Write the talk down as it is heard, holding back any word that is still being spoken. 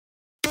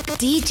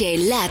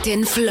DJ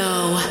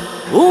LatinFlow.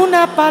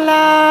 Una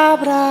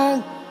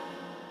palabra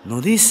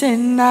no dice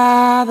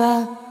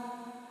nada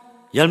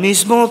y al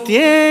mismo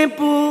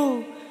tiempo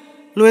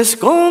lo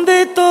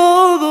esconde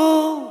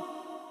todo,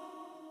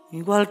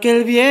 igual que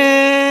el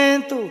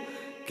viento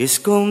que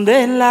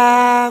esconde el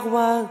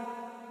agua,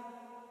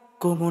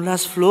 como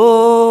las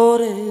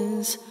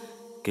flores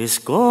que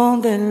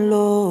esconden el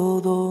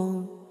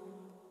lodo.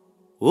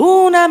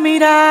 Una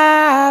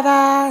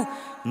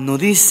mirada no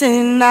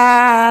dice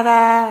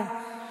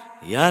nada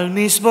y al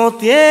mismo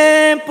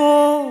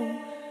tiempo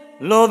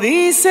lo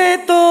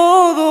dice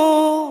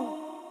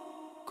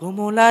todo,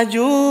 como la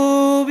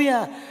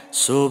lluvia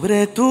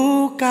sobre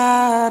tu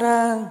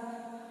cara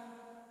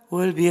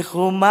o el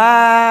viejo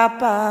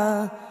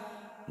mapa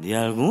de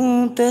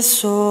algún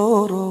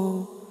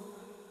tesoro,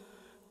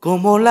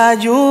 como la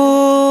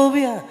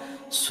lluvia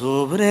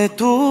sobre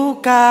tu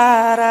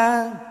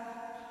cara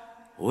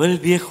o el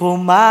viejo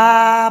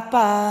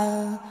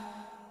mapa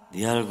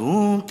de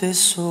algún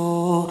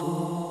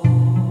tesoro.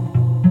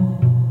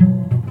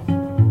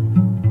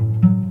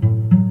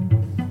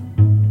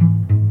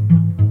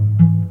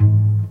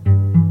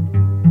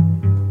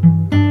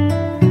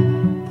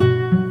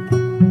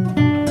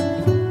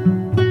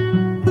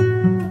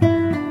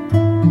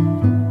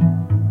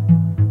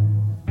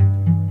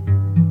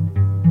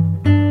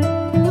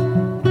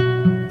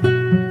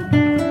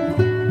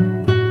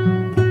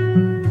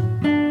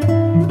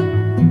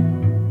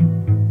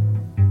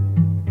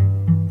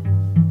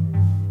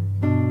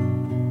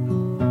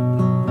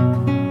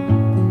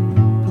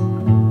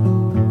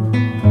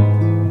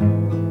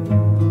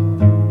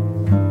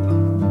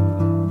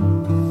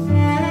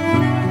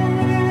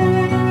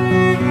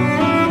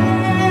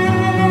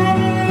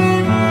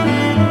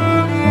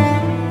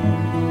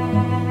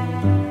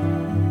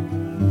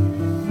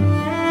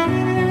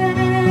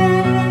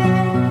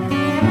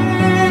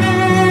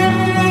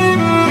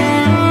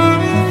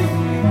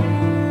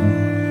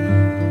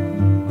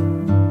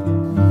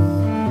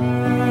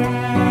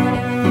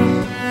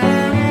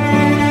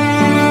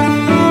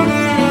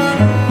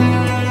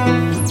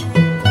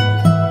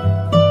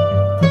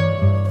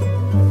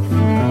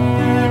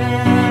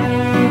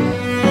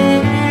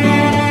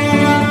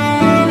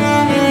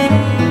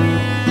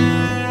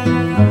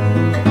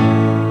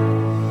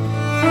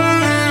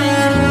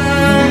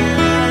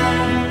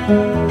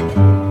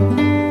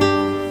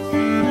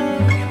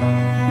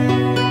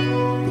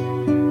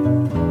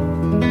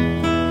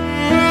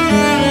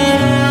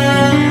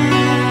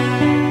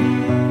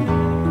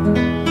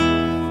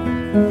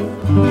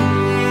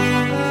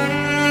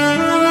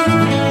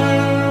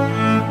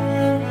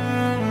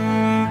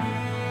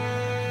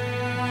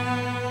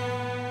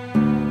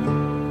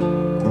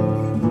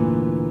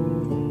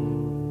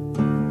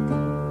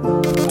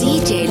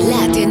 DJ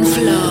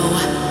LatinFlow.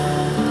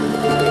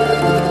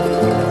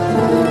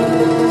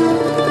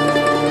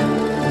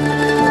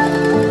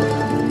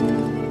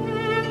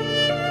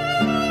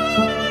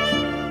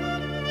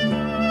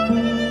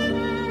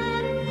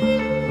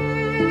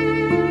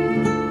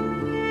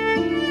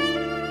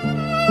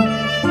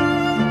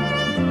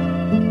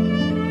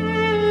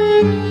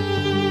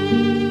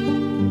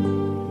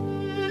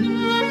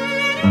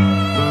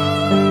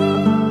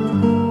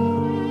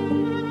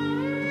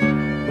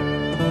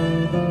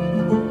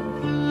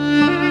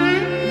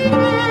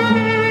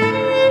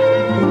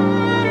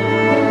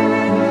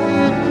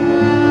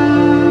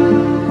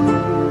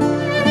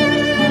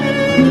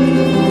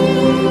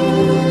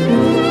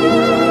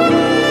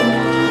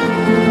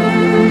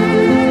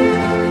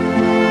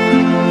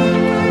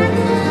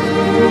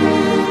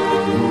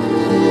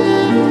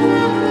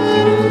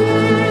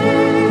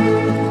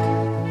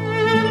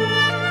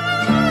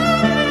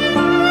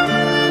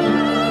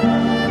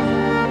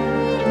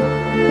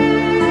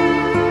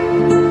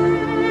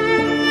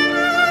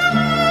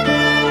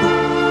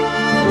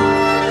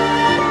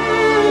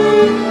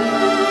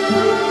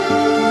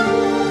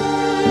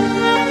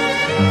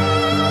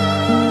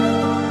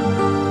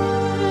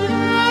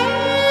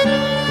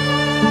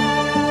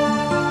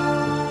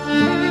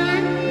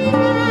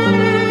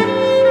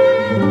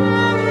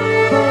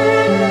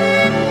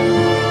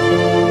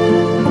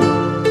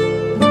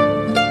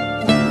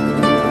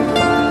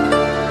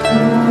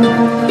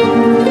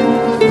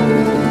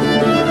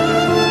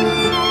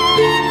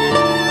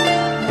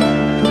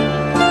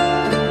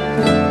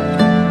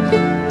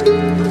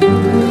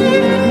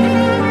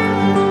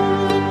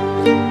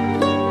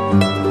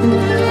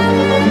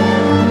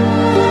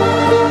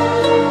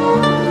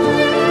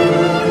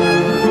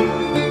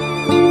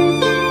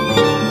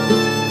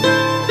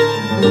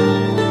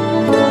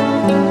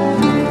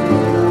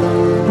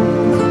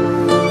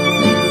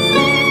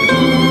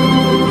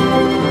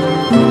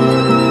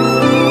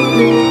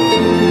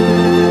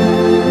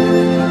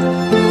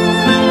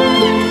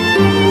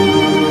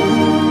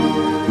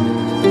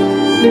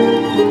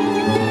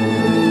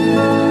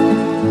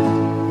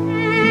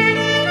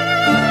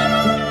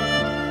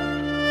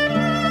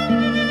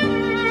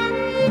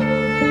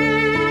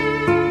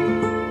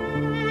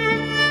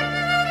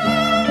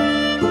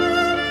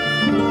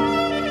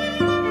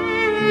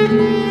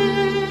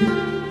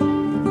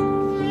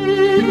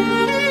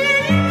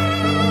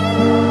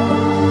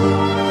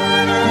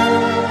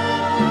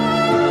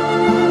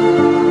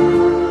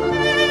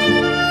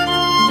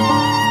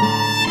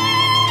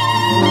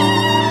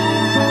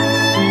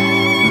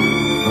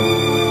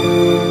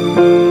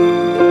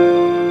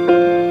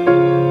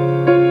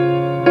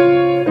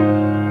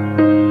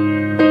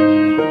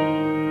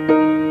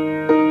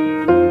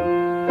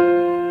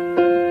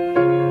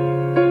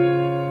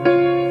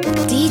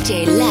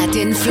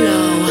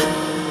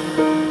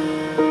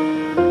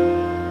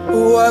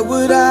 What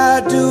would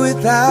I do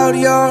without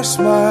your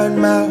smart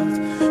mouth?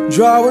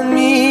 Drawing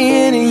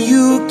me in and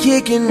you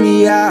kicking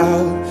me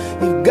out.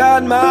 You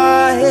got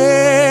my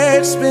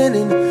head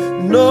spinning,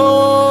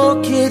 no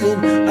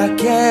kidding, I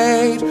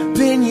can't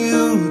pin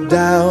you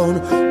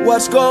down.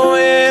 What's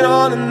going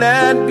on in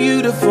that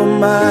beautiful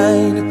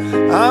mind?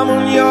 I'm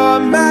on your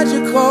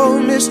magical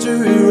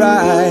mystery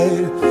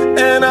ride,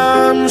 and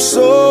I'm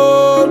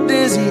so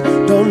dizzy,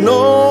 don't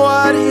know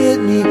what hit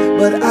me,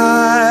 but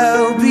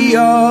I'll be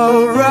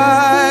alright.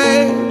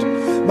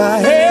 My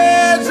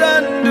head's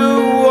underwater,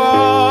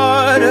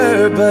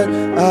 but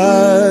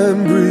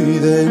I'm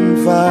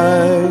breathing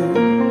fine.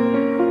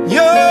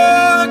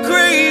 You're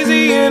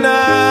crazy and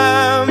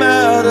I'm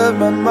out of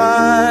my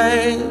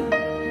mind,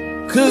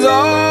 'cause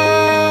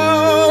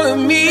all of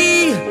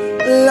me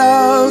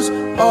loves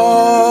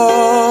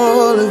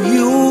all of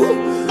you.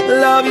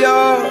 Love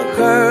your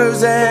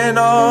curves and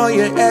all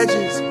your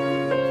edges,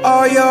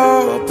 all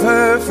your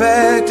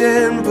perfect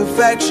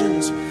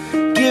imperfections.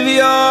 Give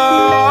your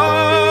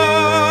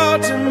all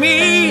to me,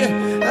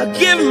 I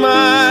give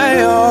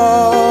my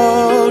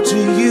all to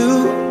you.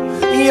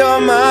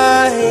 You're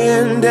my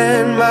end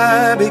and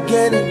my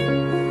beginning.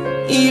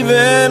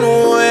 Even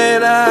when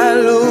I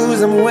lose,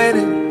 I'm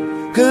winning,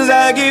 'cause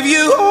I give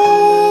you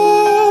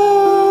all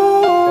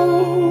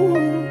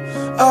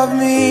of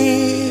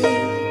me,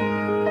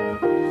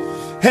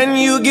 and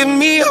you give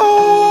me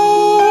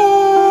all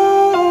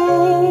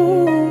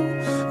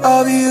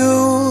of you.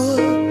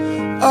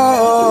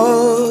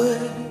 Oh,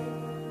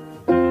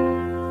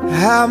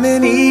 how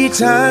many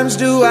times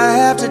do I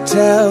have to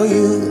tell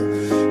you?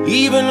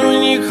 Even when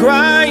you're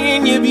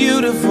crying, you're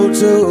beautiful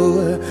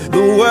too.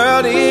 The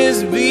world is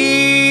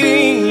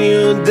beating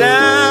you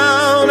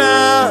down.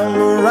 I'm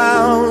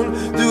around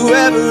through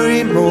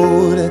every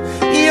mood.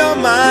 You're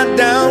my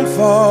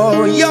downfall,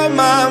 you're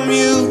my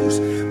muse,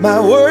 my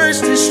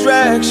worst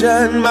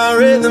distraction, my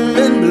rhythm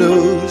and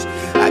blues.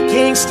 I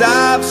can't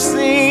stop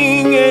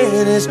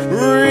singing, it's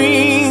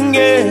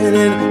ringing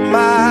in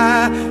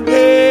my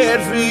head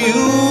for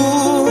you.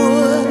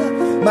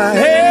 My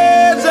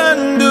head's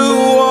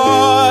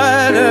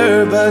underwater,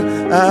 but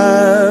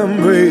I'm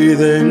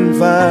breathing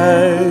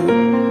fine.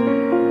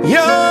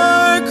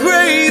 You're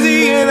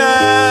crazy and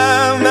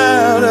I'm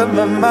out of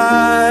my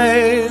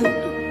mind,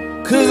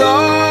 'cause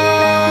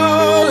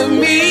all of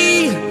me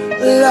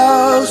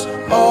loves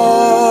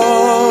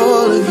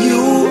all of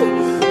you.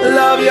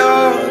 Love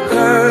your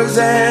curves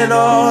and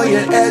all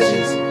your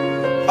edges,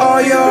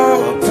 all your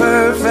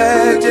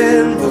perfect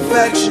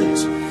imperfections.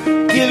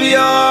 Give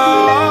your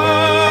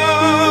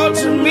all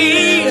to me,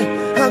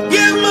 I'll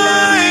give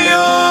my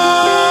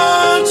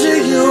all to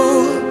you.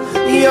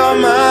 You're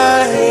my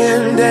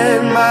end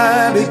and my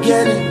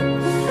beginning.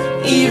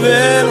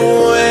 Even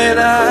when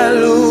I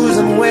lose,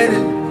 I'm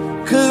winning,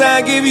 'cause I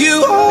give you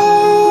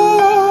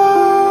all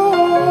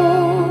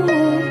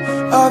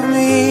of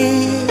me,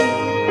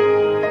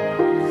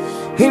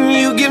 and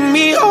you give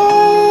me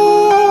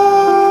all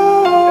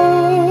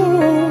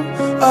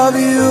of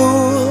you.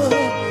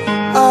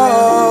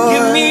 Oh,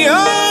 give me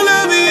all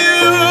of you.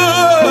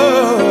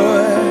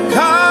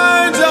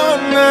 Cards on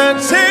the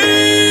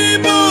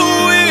table,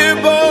 we're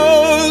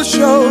both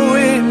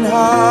showing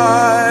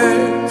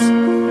hearts,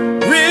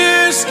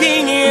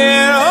 risking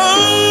it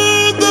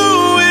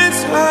although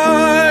it's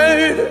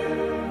hard,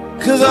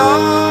 'cause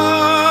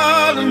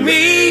all of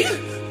me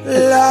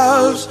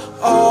loves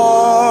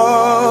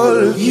all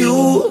of you.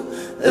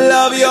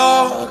 Love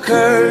your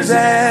curves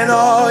and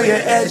all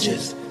your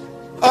edges,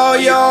 all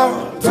your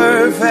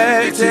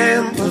perfect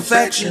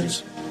imperfections.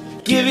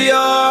 Give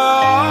your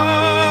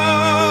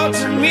all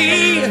to me,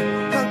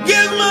 I'll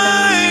give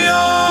my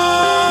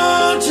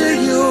all to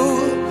you.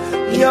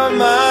 You're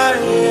my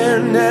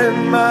end and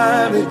my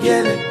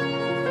beginning.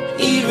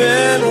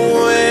 Even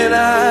when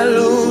I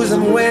lose,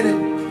 I'm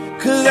winning,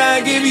 'cause I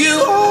give you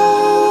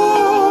all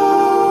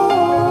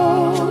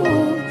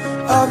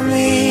of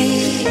me,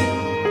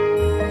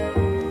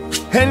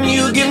 and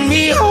you give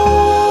me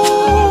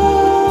all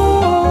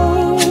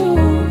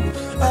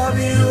of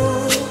you.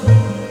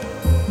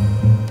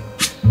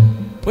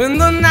 When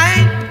the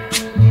night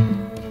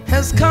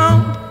has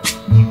come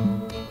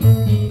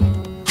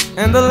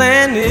and the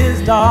land is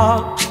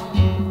dark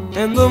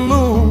and the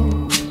moon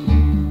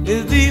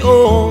is the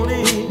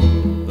only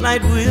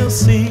light we'll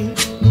see,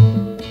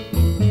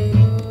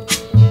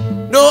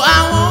 no, I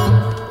won't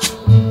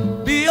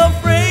be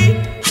afraid.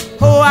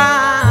 Oh,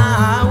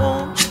 I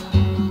won't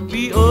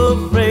be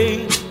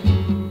afraid,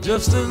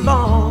 just as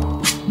long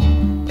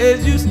as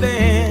you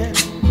stand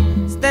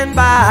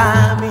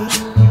by me.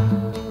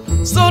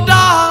 So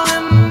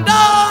darling,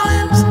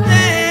 darling,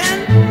 stand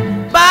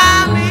by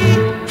me.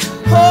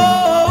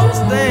 Oh,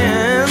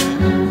 stand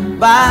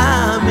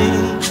by me.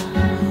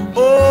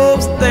 Oh,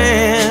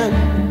 stand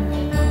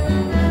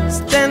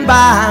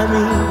by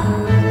me.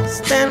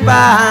 Stand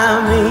by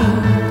me.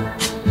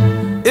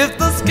 If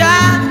the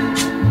sky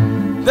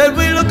that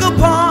we look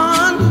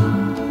upon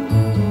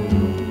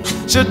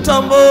should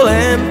tumble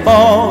and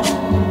fall,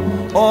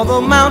 or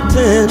the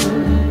mountain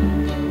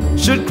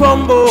should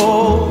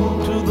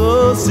crumble to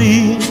the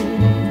sea.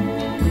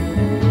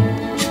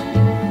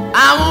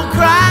 I won't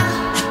cry,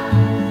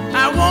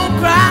 I won't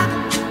cry,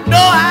 no,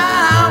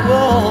 I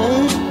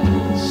won't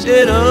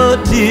shed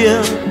a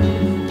tear,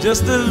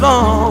 just as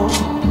long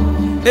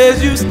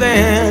as you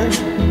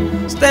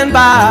stand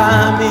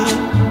by me.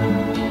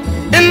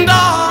 And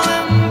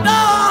darling,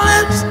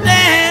 darling,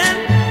 stand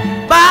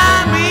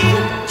by me,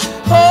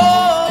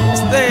 oh,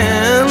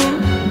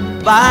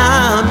 stand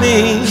by me,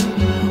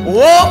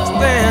 oh,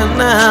 stand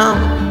now,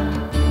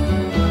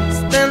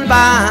 stand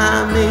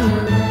by me,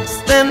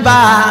 stand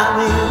by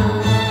me.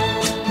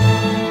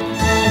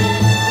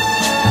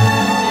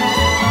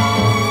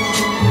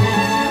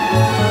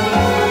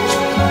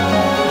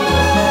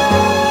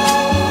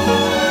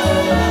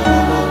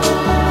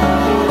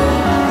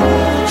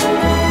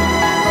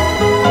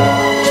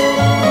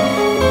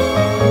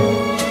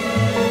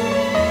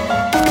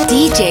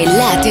 DJ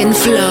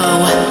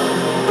LatinFlow.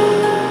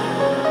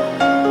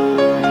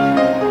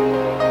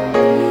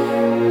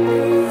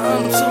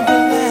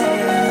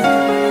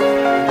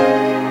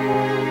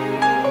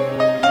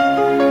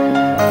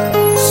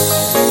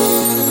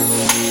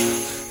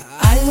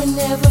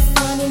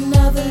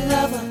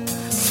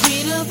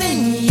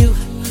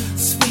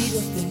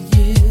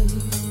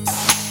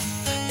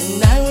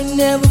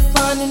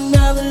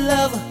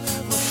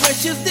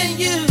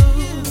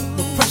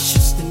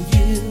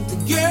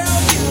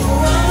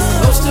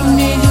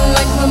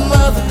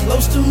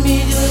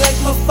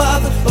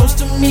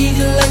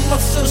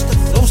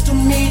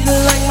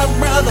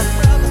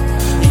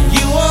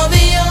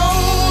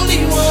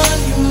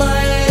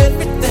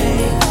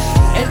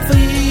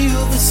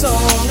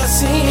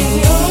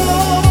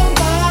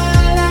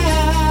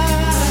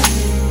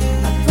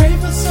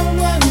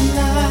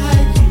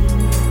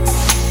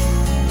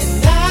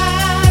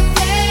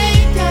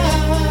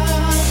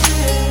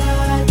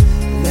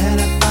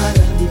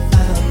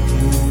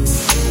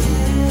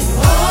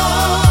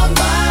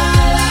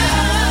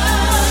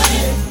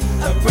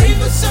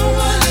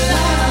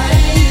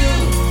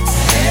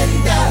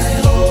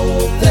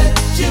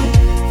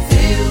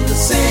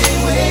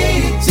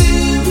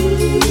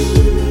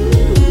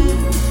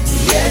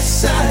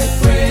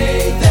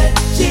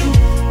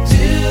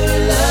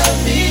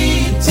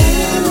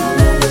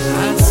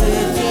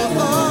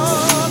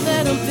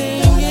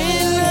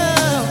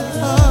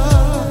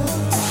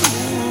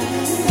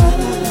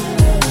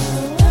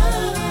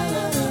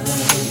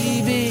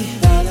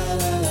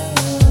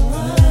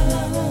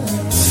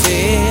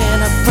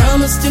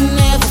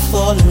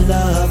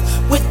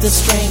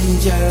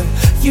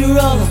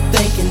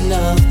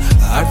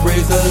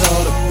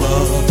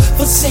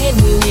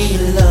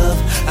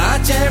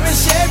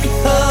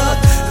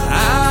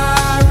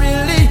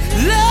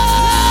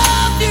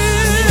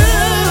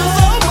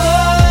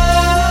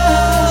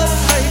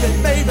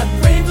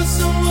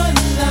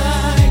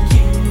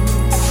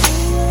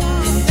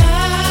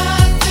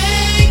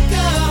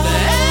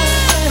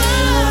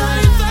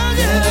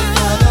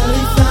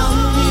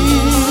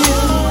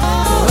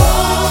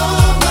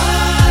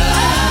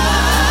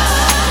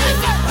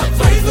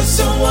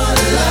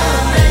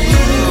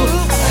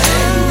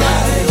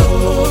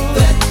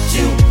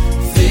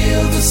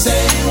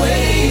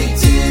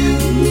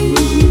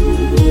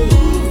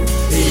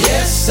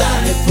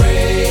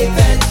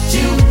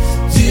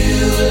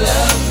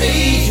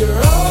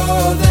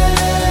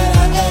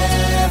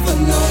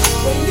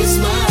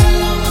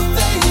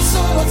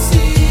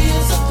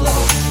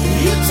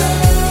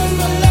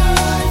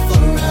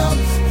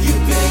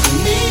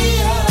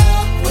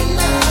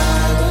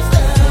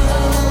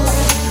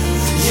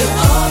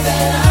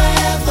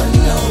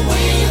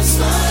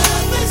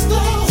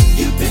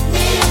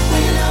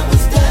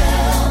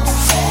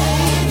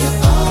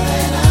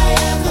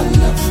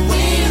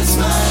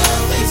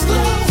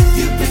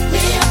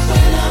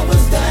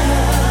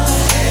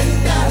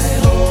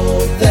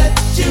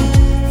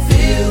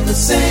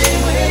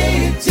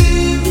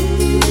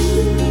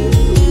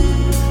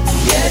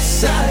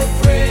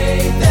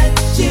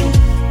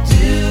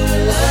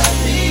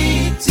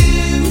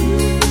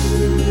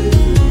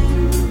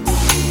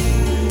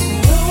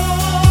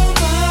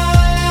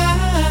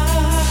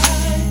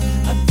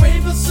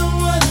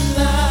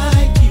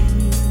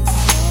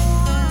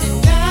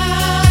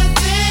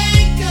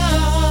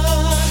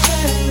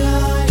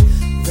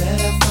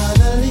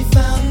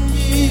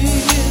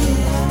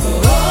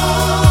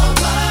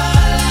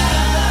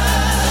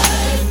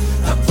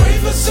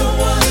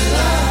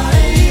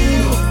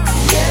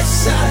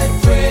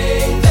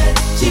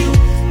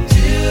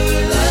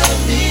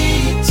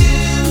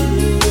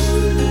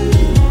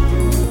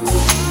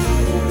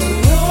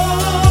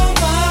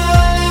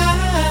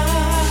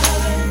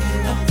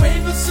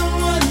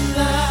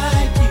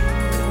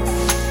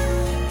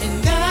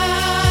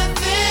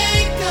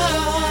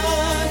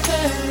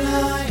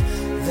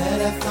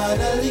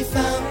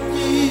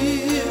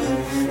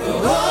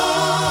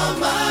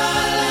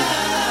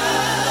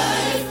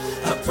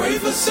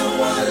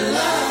 Someone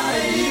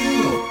like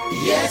you,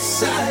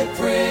 yes, I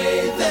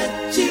pray that